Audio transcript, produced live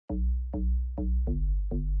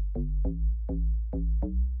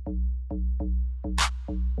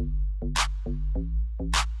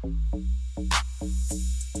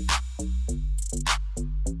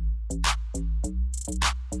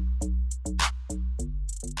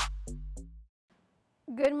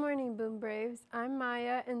Good morning, Boom Braves. I'm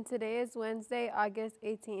Maya, and today is Wednesday, August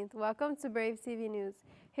 18th. Welcome to Braves TV News.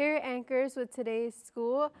 Here are anchors with today's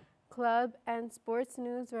school, club, and sports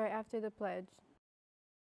news right after the pledge.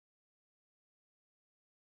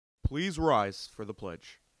 Please rise for the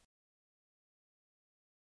pledge.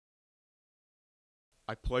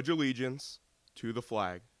 I pledge allegiance to the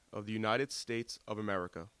flag of the United States of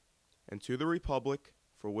America and to the republic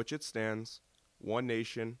for which it stands, one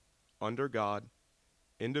nation, under God,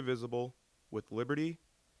 indivisible, with liberty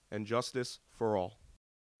and justice for all.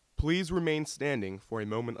 Please remain standing for a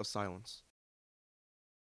moment of silence.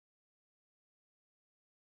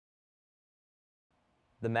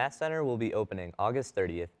 The Math Center will be opening August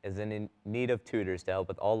 30th and is in need of tutors to help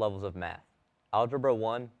with all levels of math. Algebra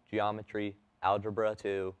 1, Geometry, Algebra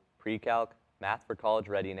 2, Pre-Calc, Math for College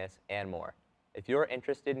Readiness, and more. If you are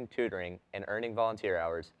interested in tutoring and earning volunteer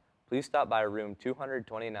hours, please stop by room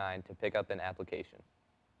 229 to pick up an application.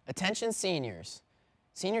 Attention seniors.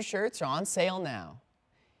 Senior shirts are on sale now.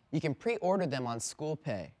 You can pre-order them on school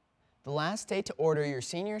pay. The last day to order your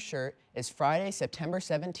senior shirt is Friday, September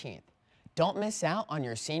 17th. Don't miss out on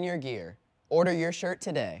your senior gear. Order your shirt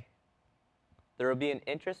today. There will be an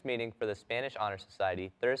interest meeting for the Spanish Honor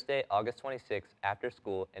Society Thursday, August 26th after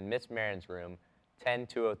school in Miss Marin's room,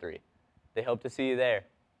 10203. They hope to see you there.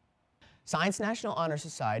 Science National Honor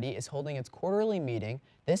Society is holding its quarterly meeting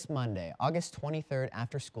this Monday, August 23rd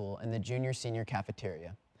after school in the junior-senior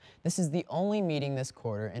cafeteria. This is the only meeting this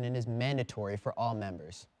quarter and it is mandatory for all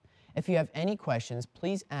members. If you have any questions,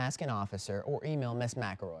 please ask an officer or email Miss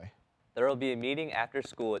McElroy. There will be a meeting after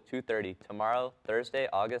school at 2:30 tomorrow, Thursday,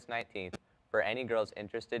 August 19th, for any girls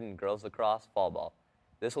interested in girls lacrosse fall ball.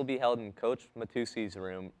 This will be held in Coach Matusi's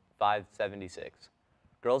room, 576.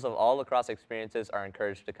 Girls of all lacrosse experiences are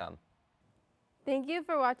encouraged to come. Thank you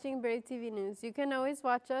for watching Brave TV News. You can always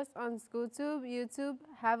watch us on SchoolTube, YouTube.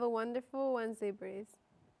 Have a wonderful Wednesday, Braves.